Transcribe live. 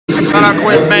Shout out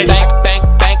Quinn Bank.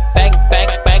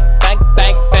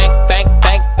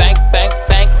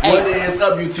 What is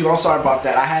up, YouTube? I'm sorry about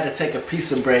that. I had to take a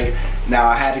pizza break. Now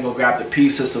I had to go grab the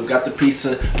pizza, so got the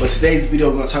pizza. But today's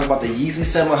video, we're gonna talk about the Yeezy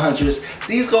 700s.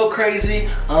 These go crazy.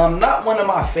 Not one of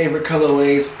my favorite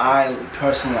colorways. I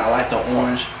personally like the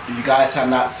orange. If you guys have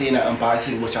not seen an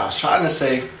unboxing, which I was trying to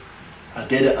say, I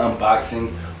did an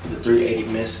unboxing with the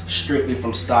 380 Mist strictly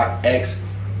from Stock X.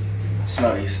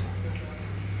 Smell these.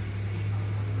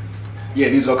 Yeah,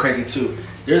 these go crazy too.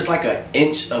 There's like an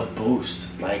inch of boost,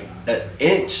 like an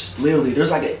inch, literally.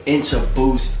 There's like an inch of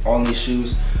boost on these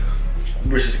shoes,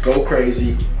 which is go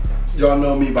crazy. Y'all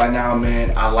know me by now,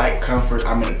 man. I like comfort.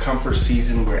 I'm in a comfort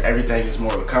season where everything is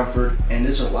more of a comfort, and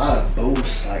there's a lot of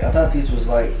boost. Like I thought these was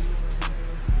like,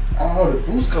 I don't know,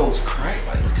 the boost goes crazy.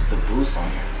 Like look at the boost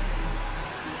on here.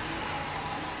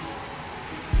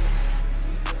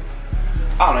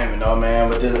 I don't even know, man,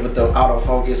 with the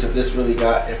autofocus, if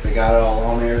it got it all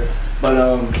on there.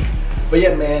 But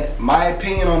yeah, man, my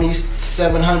opinion on these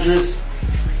 700s,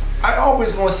 I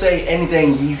always gonna say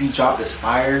anything Yeezy drop is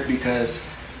fire because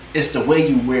it's the way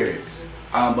you wear it.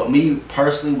 But me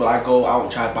personally, will I go out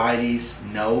and try to buy these?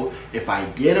 No. If I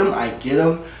get them, I get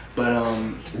them. But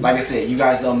like I said, you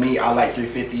guys know me, I like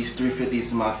 350s. 350s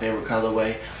is my favorite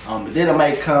colorway. But then it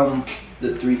might come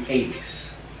the 380s.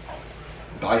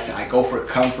 But like I said, I go for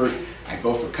comfort.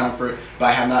 But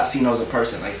I have not seen those in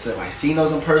person. Like I said, if I seen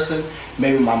those in person,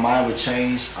 maybe my mind would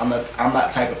change. I'm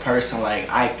that type of person, like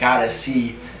I gotta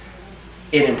see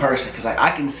it in person. Cause like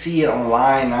I can see it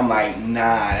online and I'm like,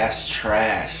 nah, that's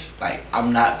trash. Like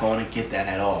I'm not gonna get that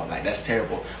at all. Like that's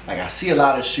terrible. Like I see a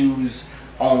lot of shoes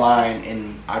online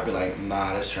and I'd be like,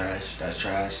 nah, that's trash, that's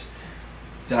trash.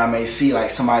 Then I may see like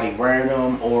somebody wearing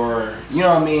them, or you know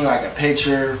what I mean, like a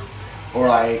picture, or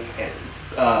like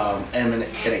in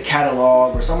a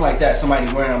catalog or something like that, somebody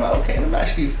wearing them, like, okay, them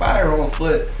actually fire on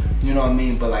foot, you know what I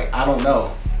mean? But like I don't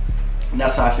know, and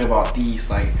that's how I feel about these.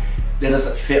 Like that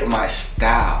doesn't fit my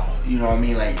style, you know what I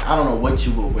mean? Like I don't know what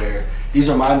you would wear. These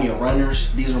remind me of runners.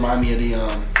 These remind me of the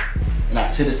and I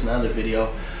said this in another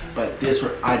video, but this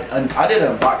I did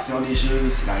an unboxing on these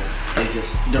shoes. Like they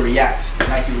just the Reacts,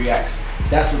 Nike Reacts.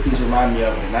 That's what these remind me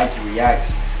of, the Nike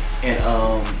Reacts. And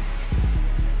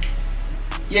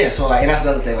yeah, so like, and that's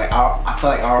another thing, like I feel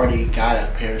like I already got a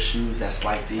pair of shoes that's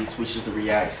like these, which is the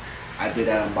Reacts. I did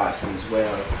that unboxing as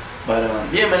well. But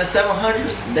yeah, man, the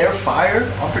 700s, they're fire.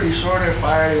 I'm pretty sure they're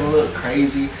fire. They look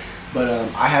crazy. But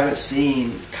I haven't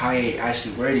seen Kanye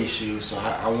actually wear these shoes, so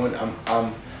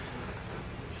I'm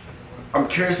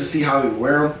curious to see how he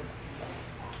wear them.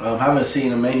 I haven't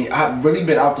seen many. I've really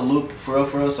been out the loop for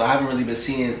real, so I haven't really been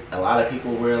seeing a lot of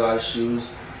people wear a lot of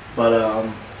shoes. But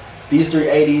these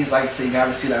 380s, like I said, you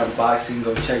haven't seen that unboxing,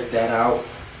 go check that out.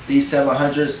 These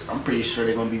 700s, I'm pretty sure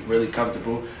they're gonna be really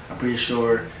comfortable. I'm pretty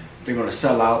sure they're gonna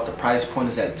sell out. The price point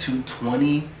is at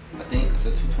 $220, I think. Is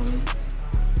it $220?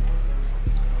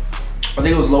 I think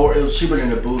it was lower, it was cheaper than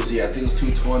the Boots. Yeah, I think it was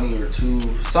 $220 or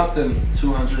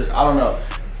 $200. I don't know.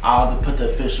 I'll put the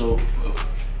official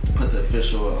the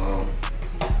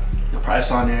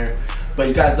price on there. But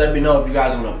you guys let me know if you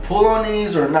guys wanna pull on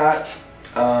these or not.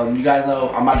 You guys know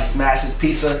I'm about to smash this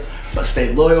pizza, but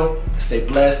stay loyal, stay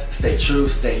blessed, stay true,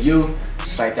 stay you.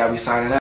 Just like that, we signing out.